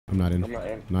I'm not in. I'm not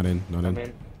in. Not in. Not in. I'm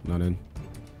in. Not in.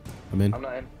 I'm in. I'm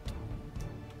not in.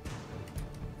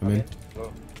 I'm in.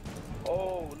 Go.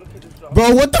 Oh, look at this.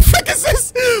 Bro, what the frick is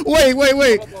this? Wait, wait,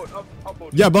 wait. Up.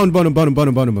 Yeah, bone him. I'm a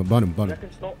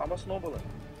snowballer.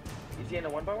 Is he in a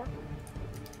 1x1?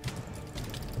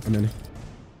 I'm in.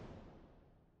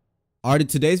 Alright, in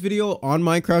today's video on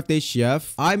Minecraft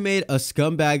HCF, I made a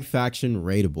scumbag faction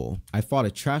raidable. I fought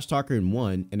a trash talker in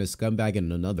one and a scumbag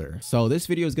in another. So this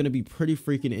video is going to be pretty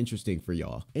freaking interesting for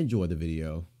y'all. Enjoy the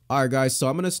video. Alright guys, so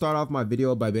I'm going to start off my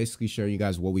video by basically showing you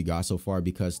guys what we got so far,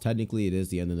 because technically it is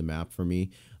the end of the map for me,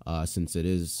 since it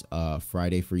is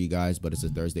Friday for you guys, but it's a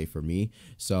Thursday for me.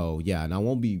 So yeah, and I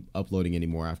won't be uploading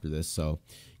anymore after this. So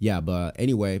yeah, but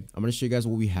anyway, I'm going to show you guys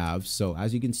what we have. So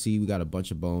as you can see, we got a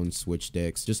bunch of bones, switch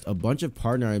sticks, just a bunch of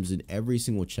partner items in every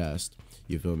single chest.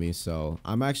 You feel me? So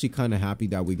I'm actually kind of happy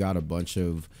that we got a bunch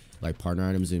of like partner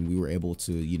items and we were able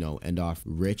to, you know, end off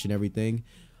rich and everything.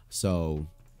 So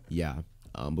yeah.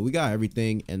 But we got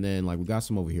everything, and then like we got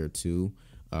some over here too,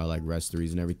 like rest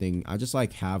 3s and everything. I just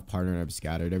like have partner items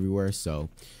scattered everywhere, so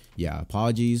yeah,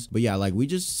 apologies. But yeah, like we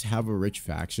just have a rich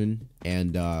faction,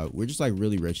 and we're just like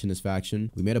really rich in this faction.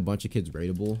 We made a bunch of kids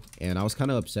raidable, and I was kind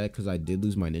of upset because I did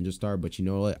lose my ninja star, but you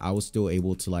know what, I was still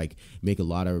able to like make a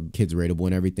lot of kids raidable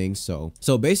and everything. So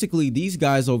basically these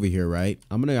guys over here, right,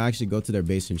 I'm gonna actually go to their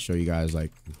base and show you guys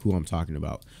like who I'm talking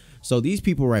about. So these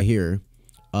people right here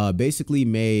basically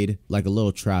made like a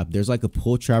little trap. There's like a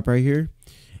pull trap right here,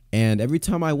 and every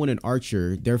time I went an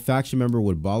archer, their faction member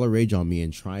would baller rage on me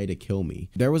and try to kill me.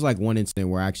 There was like one incident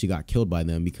where I actually got killed by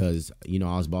them because, you know,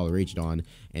 I was baller raged on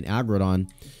and aggroed on,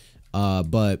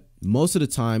 but most of the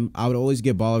time I would always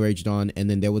get baller raged on, and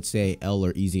then they would say L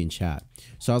or easy in chat.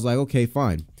 So I was like, okay,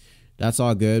 fine, that's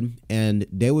all good. And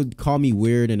they would call me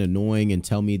weird and annoying and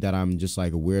tell me that I'm just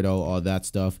like a weirdo, all that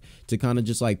stuff, to kind of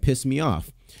just like piss me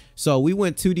off. So we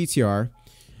went 2 DTR,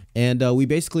 and we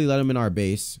basically let them in our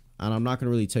base, and I'm not going to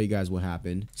really tell you guys what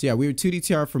happened. So yeah, we were 2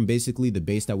 DTR from basically the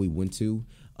base that we went to,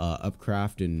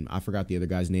 Upcraft, and I forgot the other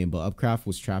guy's name, but Upcraft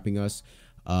was trapping us.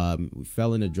 We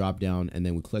fell in a drop down, and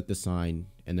then we clicked the sign,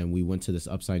 and then we went to this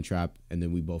up sign trap, and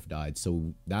then we both died.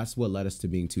 So that's what led us to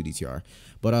being 2 DTR.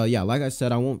 But yeah, like I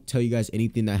said, I won't tell you guys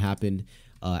anything that happened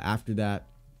after that,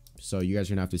 so you guys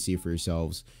are going to have to see it for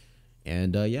yourselves.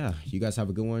 And yeah, you guys have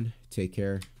a good one. Take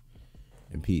care.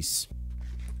 And peace.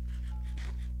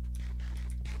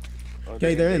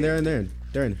 Okay, they're in.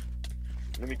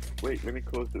 Let me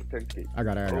close the 10K. I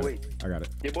got it. I got it.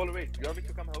 Hey, baller rage, you want me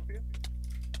to come help you?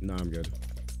 No, I'm good.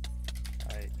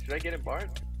 Alright, should I get it barred?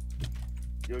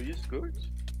 Yo, you Scooch?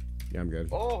 Yeah, I'm good.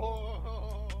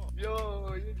 Oh,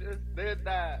 yo, you just did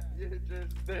that.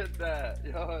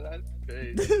 Yo, that's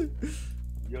crazy.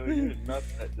 Yo, you're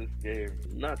nuts at this game.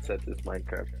 Nuts at this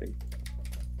Minecraft thing.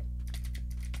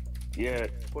 Yeah,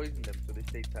 poison them so they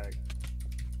stay tagged.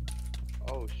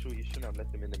 Oh shoot, you shouldn't have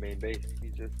let them in the main base. You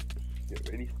just get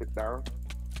ready, sit down.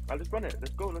 I'll just run it.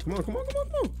 Let's go. Come on.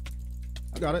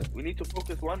 I got it. We need to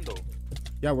focus one though.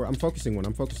 Yeah, I'm focusing one.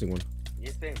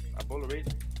 Yeah, same. I'm baller rage.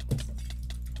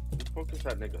 Just focus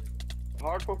that nigga.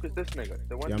 Hard focus this nigga.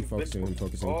 The one. Yeah, I'm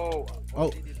focusing. Oh.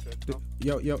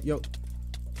 Yo. Yeah,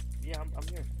 I'm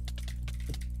here.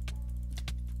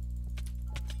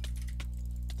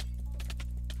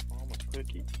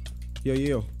 Quickie.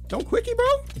 Yo. Don't quickie,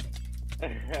 bro.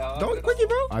 Don't quickie,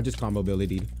 bro. I just combo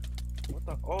ability. What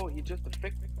the? Oh, he just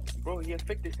affected. Bro, he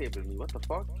affected disabled me. What the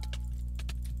fuck?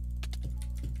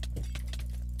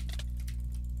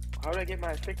 How did I get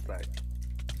my effect back?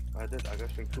 I got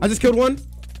string 2. I just killed one.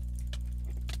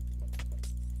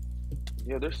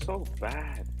 Yo, they're so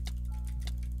bad.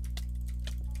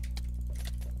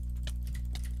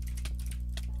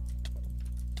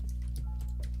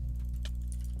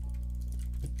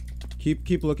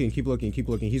 Keep looking.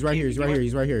 He's right here.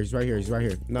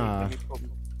 Nah.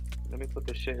 Let me put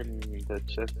the shit in the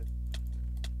chest.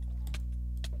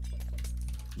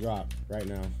 Drop right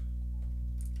now.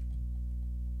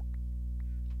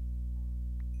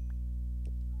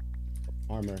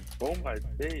 Armor. Oh my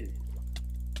days.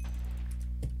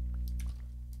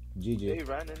 GG. They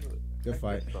ran in. Good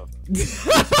fight.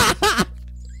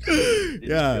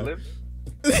 Yeah.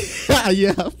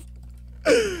 Yeah.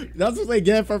 That's what they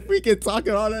get for freaking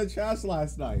talking all that trash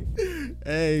last night.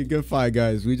 Hey, good fight,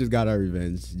 guys. We just got our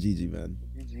revenge. GG, man.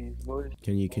 GG, boy.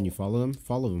 Can you follow him?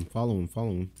 Follow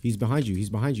him. He's behind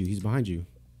you.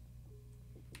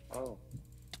 Oh.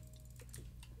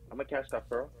 I'm gonna catch that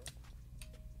pearl.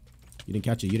 You didn't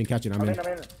catch it. I'm in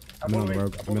on the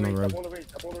road.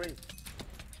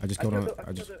 I just killed on.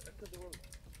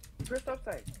 First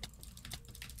upside.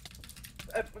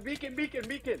 Beacon.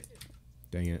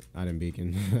 Dang it, I didn't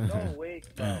beacon. No, wait,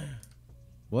 bro.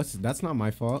 That's not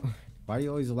my fault. Why do you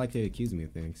always like to accuse me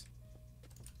of things?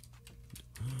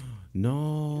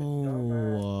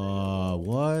 No,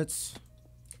 what?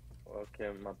 Okay,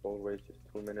 my bow rate is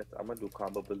 2 minutes. I'm gonna do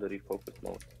combo ability focus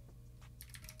mode.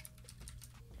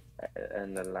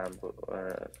 And the lamp, no,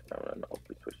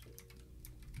 we switch.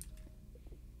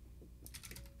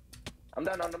 I'm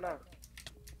down.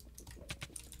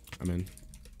 I'm in.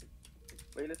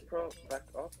 Wait, let's pro back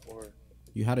up or.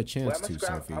 You had a chance Wait, to,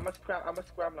 Sophie. I'm a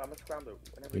scrambler.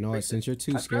 You know what? Since you're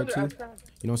too scared to,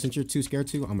 since you're too scared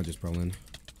to, I'm gonna just pro in.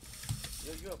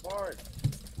 Yo, you're a bard.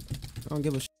 I don't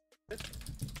give a shit.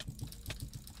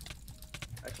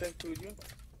 I think to you.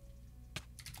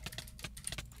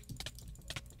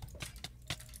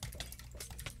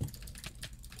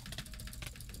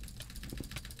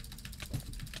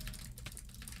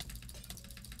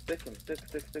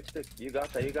 Stick. You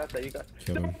got that.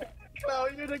 Kill him. No,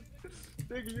 you're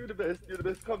the best.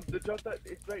 Come, drop that.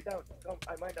 It's right down. Come,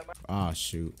 I mind. Ah,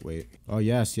 shoot. Wait. Oh,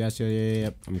 yes. Yeah.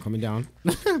 I'm coming down.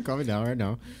 I'm coming down right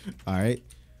now. All right.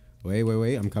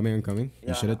 Wait. I'm coming.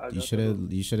 Yeah, you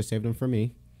should have saved him for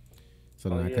me. So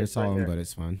then I could have saw him, but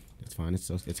it's fine. It's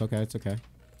okay.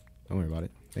 Don't worry about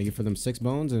it. Thank you for them 6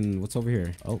 bones. And what's over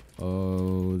here?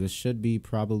 Oh, this should be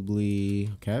probably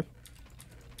okay.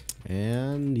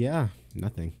 And yeah,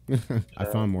 nothing. I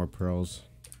found more pearls.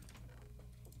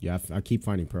 Yeah, I keep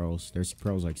finding pearls. There's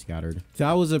pearls like scattered.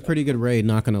 That was a pretty good raid,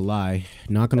 not gonna lie.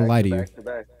 Not gonna lie to you. Back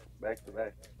to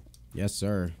back. Yes,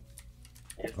 sir.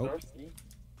 Yes, sir. Let's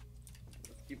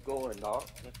keep going, dog.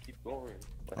 Let's keep going.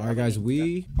 Alright guys,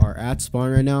 we are at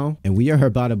spawn right now and we are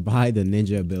about to buy the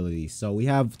ninja ability. So we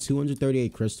have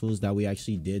 238 crystals that we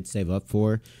actually did save up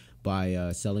for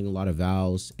by selling a lot of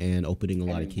vows and opening a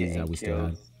lot of keys that we still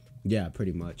had. Yeah,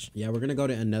 pretty much. Yeah, we're gonna go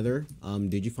to another.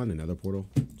 Did you find another portal,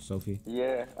 Sophie?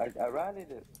 Yeah, I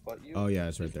rallied it, but you. Oh yeah,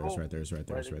 it's right there. All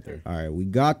right, we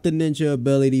got the ninja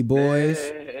ability, boys.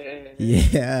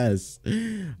 Yes.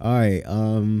 All right.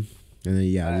 And then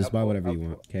yeah, just buy whatever you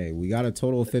want. Okay, we got a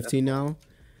total of 15 now.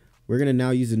 We're gonna now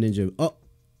use the ninja. Oh.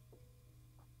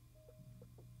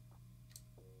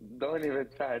 Don't even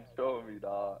try and show me,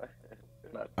 dog.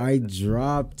 I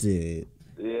dropped it.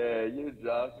 Yeah, you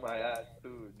dropped my ass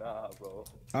too. Nah, bro.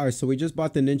 All right, so we just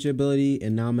bought the ninja ability,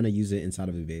 and now I'm gonna use it inside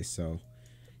of the base. So,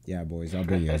 yeah, boys, I'll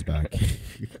bring you guys back.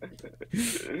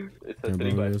 It's a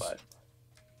 3x5.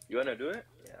 You wanna do it?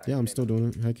 Yeah, I'm still doing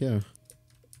it. Heck yeah.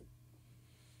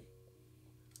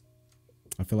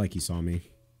 I feel like he saw me.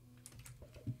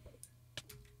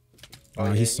 Oh,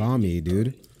 yeah, he saw me,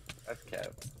 dude. That's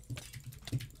cap.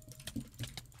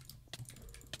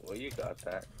 Well, you got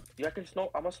that. Yeah,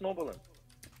 I'm a snowball him.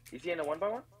 Is he in a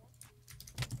 1x1?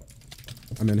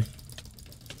 I'm in.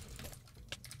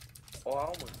 Oh, I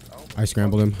almost. I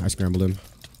scrambled him.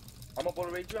 I'm a ball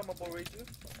raid you. A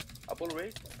ball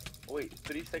raid. Oh, wait,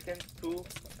 3 seconds, 2,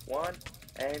 1,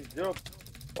 and 0.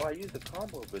 Oh, I used the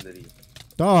combo ability.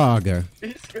 Dog.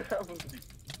 He scrambled me.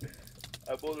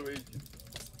 I ball raid you.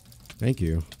 Thank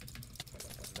you.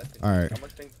 All right. How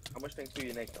much thing to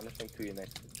you next?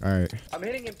 All right. I'm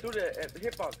hitting him through the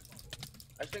hitbox.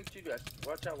 I think to you guys.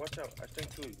 Watch out. I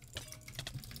think to you.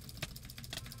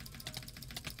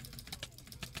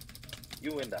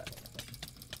 You win that.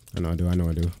 I know I do.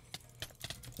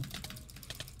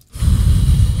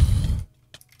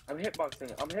 I'm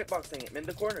hitboxing him in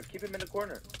the corner. Keep him in the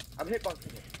corner. I'm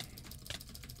hitboxing him.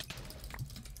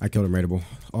 I killed him, Raidable.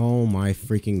 Oh my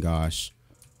freaking gosh.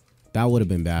 That would have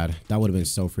been bad. That would have been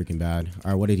so freaking bad.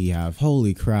 All right, what did he have?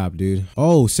 Holy crap, dude.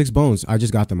 Oh, 6 bones. I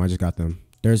just got them.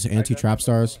 There's anti-trap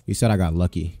stars. You said I got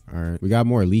lucky. All right, we got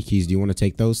more elite keys. Do you want to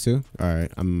take those too? All right,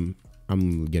 I'm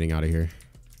getting out of here.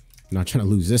 I'm not trying to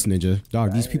lose this ninja.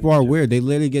 Dog, these people are weird. They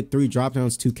literally get 3 drop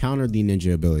downs to counter the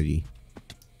ninja ability.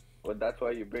 Well, that's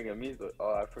why you bring a Mizo.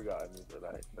 Oh, I forgot Mizo.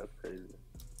 That's crazy.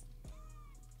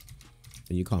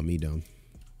 And you call me dumb.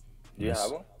 Do you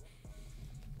have one?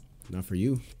 Not for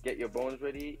you. Get your bones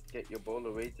ready. Get your bowl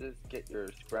of rages. Get your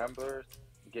scramblers.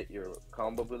 Get your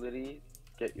combo abilities.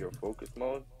 Get your focus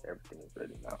mode. Everything is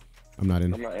ready now. I'm not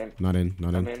in. I'm not in. Not in.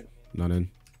 I'm in. Not in.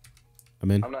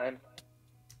 I'm in. I'm not in.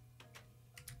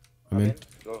 I'm in.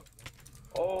 Go.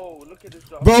 Oh, look at this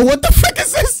drop. Bro, what the frick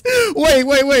is this? Wait.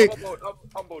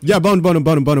 I'm boned. Yeah, bone him.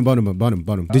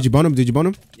 Did you bone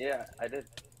him? Yeah, I did.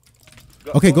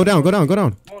 Okay, go down. Bone, I'm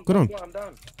down.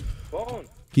 Bone.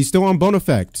 He's still on bone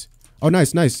effect. Oh,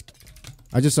 nice. I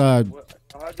just strain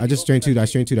 2'd. I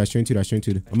strain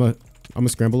 2'd. I'm gonna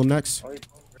scramble him next.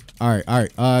 All right.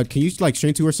 Can you like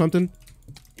strain 2 or something?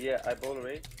 Yeah, I bowl a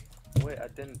raid. Wait, I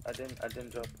didn't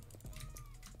jump.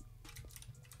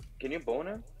 Can you bone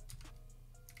him?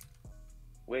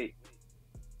 Wait.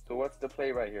 So what's the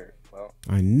play right here? Well,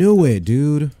 I knew it,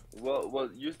 dude. well,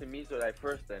 use the Miso die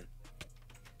first then.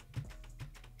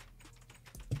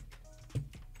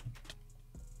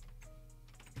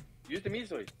 Use the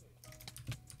Miso.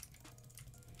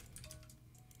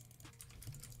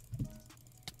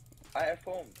 I have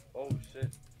foam. Oh shit.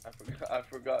 I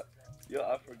forgot. Yo,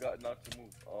 I forgot not to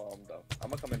move. Oh, I'm dumb. I'm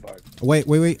gonna come in bars.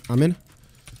 Wait. I'm in.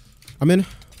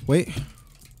 Wait.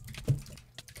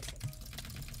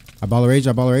 I ball rage.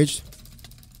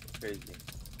 Crazy.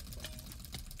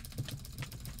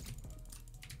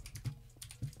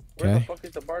 Where the Okay. fuck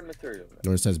is the bard material?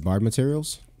 Where it says bard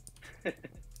materials.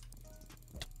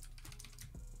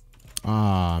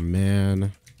 Ah,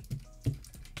 man.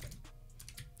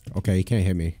 Okay, he can't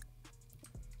hit me.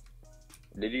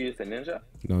 Did you use the ninja?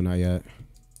 No, not yet.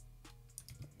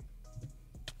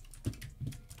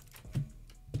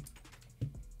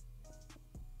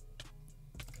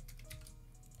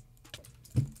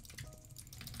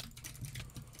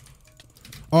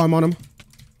 Oh, I'm on him.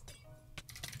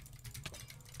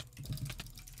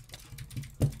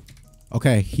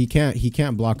 Okay, he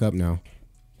can't block up now.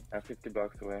 I'm 50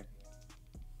 blocks away.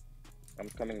 I'm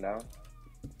coming down.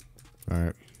 All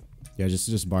right. Yeah,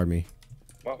 just bard me.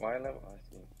 What? Why level? I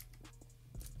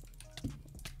see.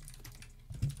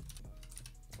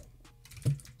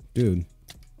 Dude.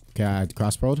 Okay, I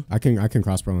cross-pro'd. I can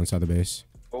cross-pro inside the base.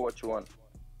 Oh, what you want?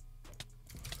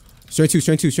 Straight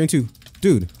two.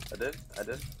 Dude. I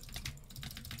did.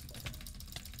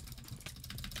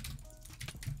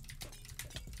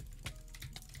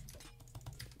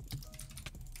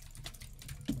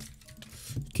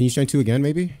 Can you straight two again,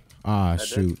 maybe? Ah, did.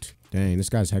 shoot. Dang, this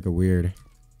guy's hecka weird.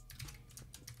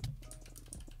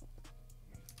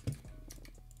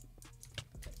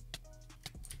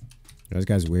 This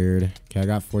guy's weird. Okay, I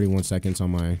got 41 seconds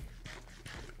on my...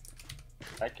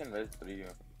 I can res 3 you.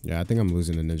 Yeah, I think I'm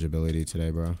losing the ninja ability today,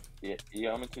 bro.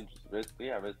 Yeah, I'm gonna just res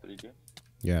 3. I res 3 you.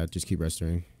 Yeah, just keep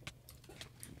restoring.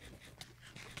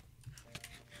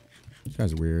 This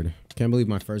guy's weird. Can't believe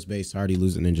my first base I already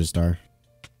lose a ninja star.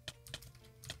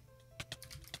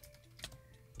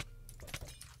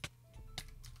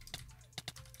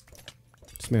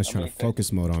 This man's trying to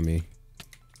focus mode on me.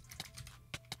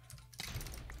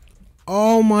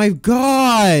 Oh my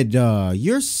god!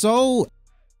 You're so...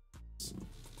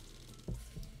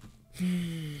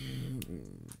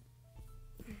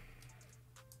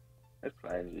 It's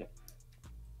fine, G.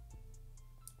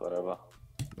 Whatever.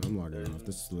 I'm logging off.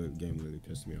 This game really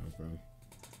pissed me off, bro.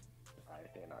 I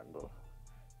ain't on, bro.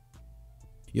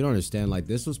 You don't understand. Like,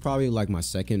 this was probably like my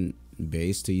second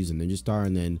base to use a ninja star,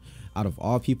 and then out of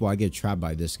all people, I get trapped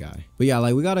by this guy. But yeah,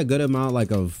 like, we got a good amount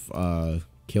like of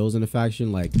kills in the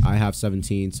faction. Like, I have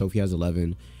 17, Sophie has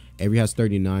 11, Avery has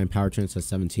 39, Power Trance has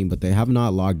 17, but they have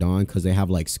not logged on because they have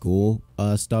like school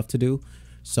stuff to do.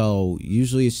 So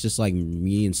usually it's just like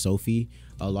me and Sophie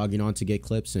logging on to get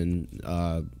clips, and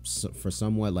for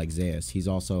somewhat like Zeus, he's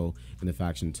also in the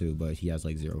faction too, but he has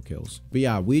like 0 kills. But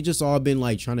yeah, we just all been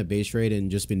like trying to base raid and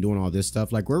just been doing all this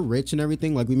stuff. Like, we're rich and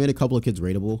everything. Like, we made a couple of kids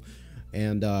raidable,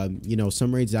 and you know,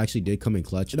 some raids actually did come in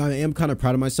clutch, and I am kind of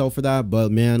proud of myself for that.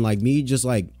 But man, like, me just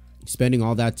like spending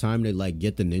all that time to like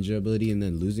get the ninja ability and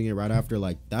then losing it right after,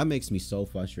 like, that makes me so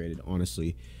frustrated,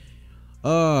 honestly.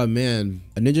 Oh man,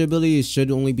 a ninja ability should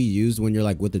only be used when you're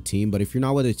like with a team, but if you're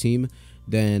not with a team,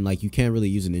 then like you can't really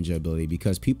use a ninja ability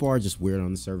because people are just weird on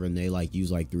the server and they like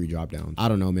use like 3 drop downs. I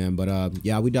don't know, man, but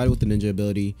yeah, we died with the ninja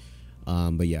ability.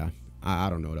 But yeah, I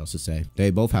don't know what else to say.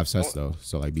 They both have sets though,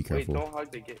 so like be careful. Wait, don't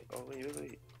hug the gate. Oh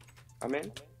wait. I'm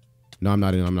in? No, I'm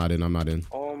not in.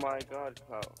 Oh my god,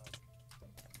 pal.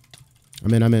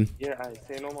 I'm in. Yeah,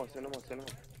 say no more.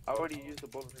 I already used the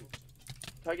bullet.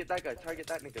 Target that guy, target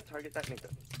that nigga.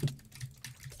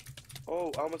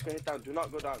 Oh, I almost got hit down. Do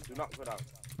not go down.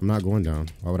 I'm not going down.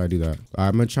 Why would I do that?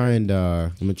 I'm gonna try and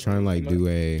like do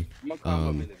a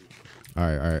all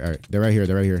right. They're right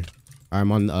here.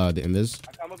 I'm on the invis.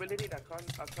 I can't mobility. I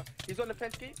can't. He's on the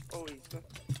fence gate. Oh, he's good.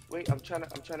 Wait, I'm trying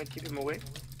to keep him away.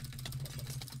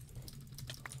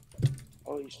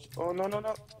 Oh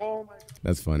no. Oh my.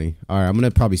 That's funny. All right, I'm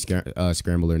gonna probably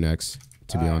scramble her next,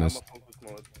 to be honest. I'm a focus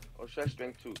mode. Or should I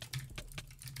strength 2?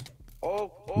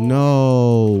 Oh.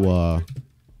 No.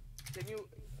 Can you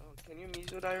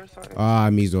Miso die or something?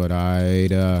 Miso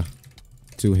died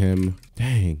to him.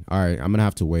 Dang. All right, I'm gonna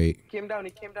have to wait. He came down.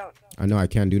 I know I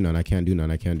can't do none.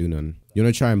 You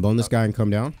wanna try and bone this guy and come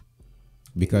down?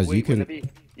 Because wait, you can.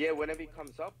 Whenever he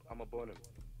comes up, I'm gonna bone him.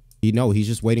 He's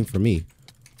just waiting for me.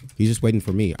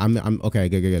 I'm okay.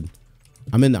 Good.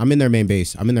 I'm in their main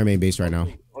base. Right now.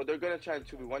 Oh, they're gonna try and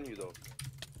 2v1 you though.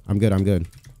 I'm good.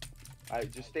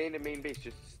 Alright, just stay in the main base.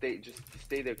 Just stay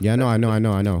there. Yeah, no, I know.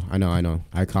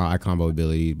 I combo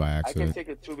ability by accident. I can take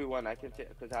a 2v1. I can take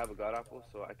because I have a god apple,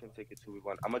 so I can take a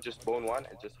 2v1. I'm gonna just bone one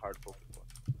and just hard focus one.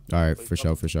 All right, for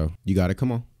sure. You got it.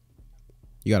 Come on.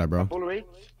 You got it, bro.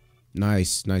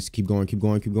 Nice. Keep going.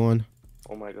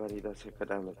 Oh my god, he does hit a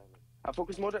damage. I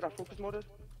focus moded.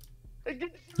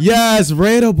 Yes,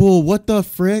 Raidable. What the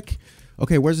frick?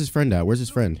 Okay, where's his friend at? Where's his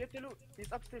friend? Get the loot. He's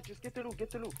upstairs. Just get the loot.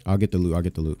 I'll get the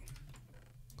loot.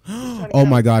 Oh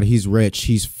my god, he's rich.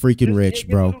 He's freaking rich,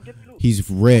 bro. He's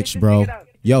rich, bro.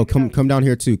 Yo, come down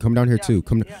here too.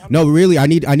 No, really, I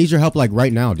need your help like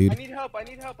right now, dude. I need help.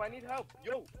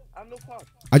 Yo, I'm no pause.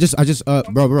 I just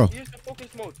bro. Use the focus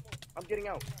mode. I'm getting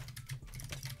out.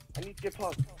 I need to get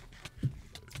pause.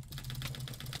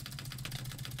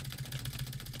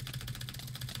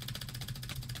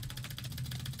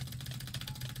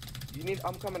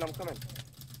 I'm coming. I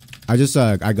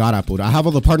got appled. I have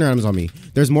all the partner items on me.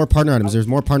 There's more partner items.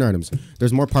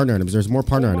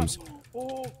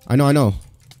 Oh. I know.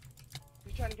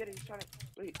 He's trying to get it.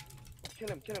 Wait. Kill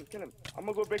him. I'm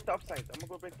gonna go break the up signs. I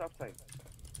broke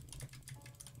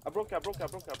it. I broke the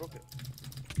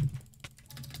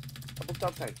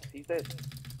up signs. He's dead.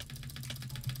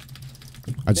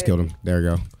 I just killed him. There we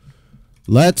go.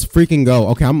 Let's freaking go.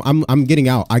 Okay, I'm getting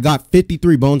out. I got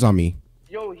 53 bones on me.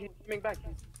 Yo, he's coming back.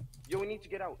 Yo, we need to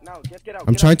get out now. Get out.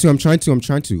 I'm trying to.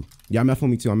 Yeah, I'm F-ing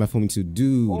me too.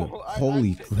 Dude,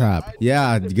 holy crap.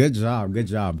 Yeah, good job.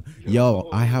 Yo,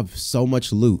 I have so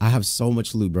much loot.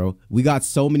 Bro. We got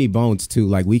so many bones too.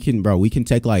 Like we can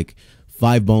take like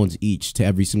 5 bones each to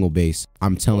every single base.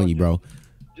 I'm telling you, bro.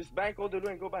 Just bank all the loot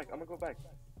and go back. I'm gonna go back.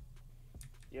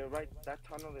 Yeah, right. That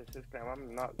tunnel is his claim.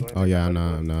 I'm not going. Oh yeah,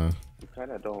 nah. We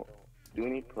kinda don't. Do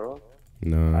we need pro?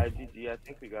 No. GG, I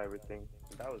think we got everything.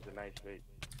 That was a nice raid.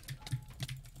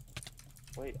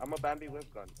 Wait, I'm a Bambi whip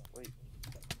gun. Wait.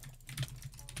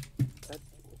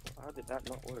 How did that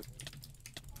not work?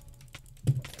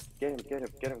 Get him.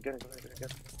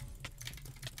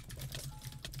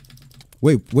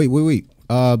 Wait.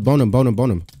 Bone him.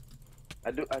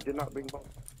 I did not bring bone.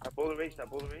 I boulder race. I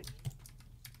boned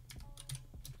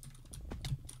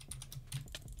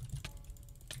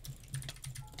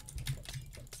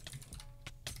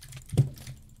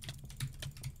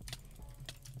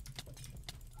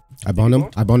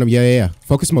him. Yeah.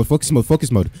 Focus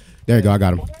mode. There you go. I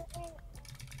got him.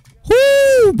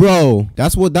 Woo, bro.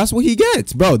 That's what he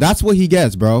gets, bro.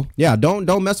 Yeah,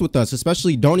 don't mess with us.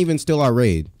 Especially don't even steal our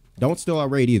raid. Don't steal our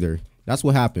raid either. That's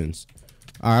what happens.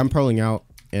 All right, I'm pearling out,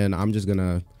 and I'm just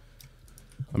gonna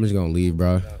leave,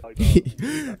 bro.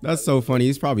 That's so funny.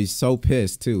 He's probably so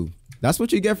pissed too. That's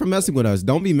what you get for messing with us.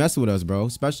 Don't be messing with us, bro.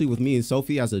 Especially with me and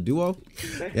Sophie as a duo.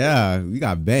 Yeah, we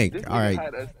got banked. All right.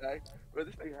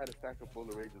 This nigga had a stack of full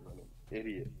of rages on him.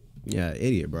 Idiot. Yeah,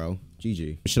 idiot, bro.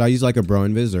 GG. Should I use like a bro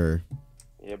invis or?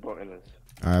 Yeah, bro invis.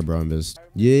 All right, bro invis.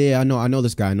 Yeah, I know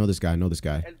this guy. El dropo.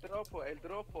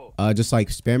 Just like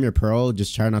spam your pearl.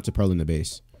 Just try not to pearl in the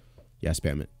base. Yeah,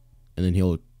 spam it, and then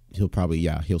he'll probably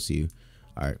he'll see you.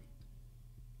 All right.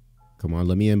 Come on,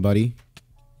 let me in, buddy.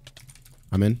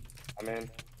 I'm in.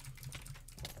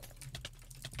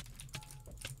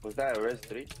 Was that a res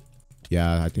 3?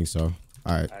 Yeah, I think so.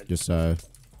 All right, just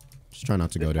try not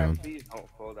to go down. Please don't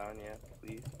fall down yet,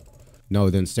 please.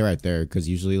 No, then stay right there, because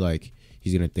usually like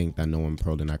he's gonna think that no one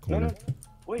pearled in that corner. No.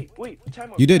 Wait.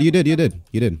 Time up. You did.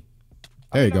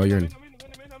 There you go. You're in. I'm in.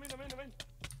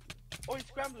 Oh, he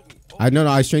scrambled me. Oh. No.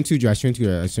 I strain 2'd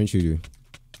you.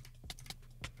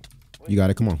 You got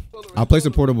it. Come on. I'll place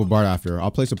a portable bar after.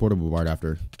 All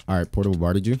right, portable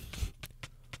bar. Did you?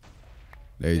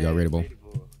 There you go. Raidable.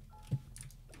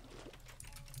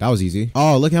 That was easy.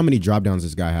 Oh, look how many drop downs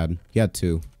this guy had. He had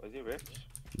 2. Was he rich?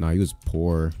 No, he was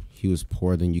poor. He was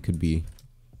poorer than you could be.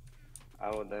 I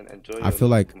will then enjoy. I feel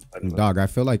like, dog, I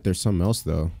feel like there's something else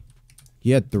though. He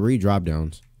had 3 drop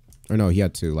downs. Or no, he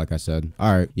had 2, like I said.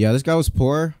 All right. Yeah, this guy was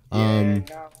poor. Yeah, nah,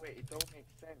 wait, it don't make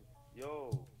sense.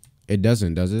 Yo. It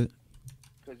doesn't, does it?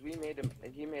 Because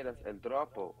he made us El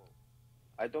Dropo.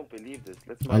 I don't believe this.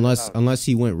 Unless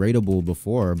he went raidable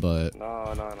before, but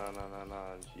no,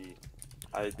 G.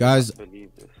 I guys, don't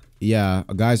believe this. Yeah,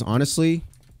 guys, honestly,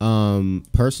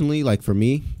 personally, like for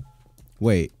me,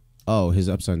 wait. Oh, his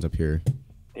upside's up here.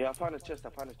 Yeah, I found a chest.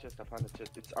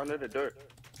 It's under the dirt.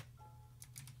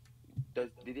 Did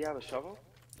he have a shovel?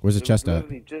 Where's the chest at?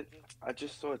 I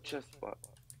just saw a chest spot.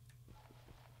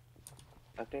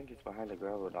 I think it's behind the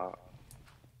gravel dot.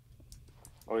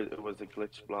 Or it was a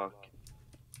glitch block.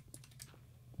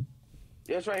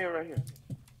 Yeah, it's right here.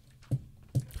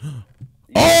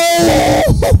 Oh!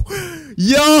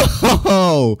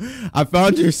 Yo! I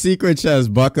found your secret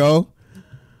chest, bucko.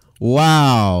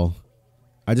 Wow.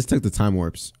 I just took the time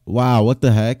warps. Wow, what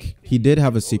the heck? He did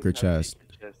have a secret chest.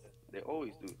 They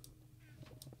always do.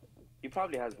 He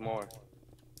probably has more.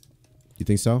 You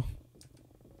think so?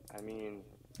 I mean,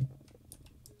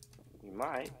 he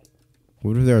might.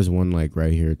 What if there was one like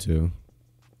right here too?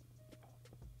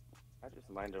 I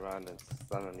just mined around and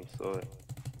suddenly saw it.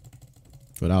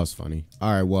 Well, that was funny.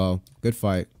 All right, well, good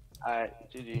fight. All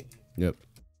right, GG. Yep.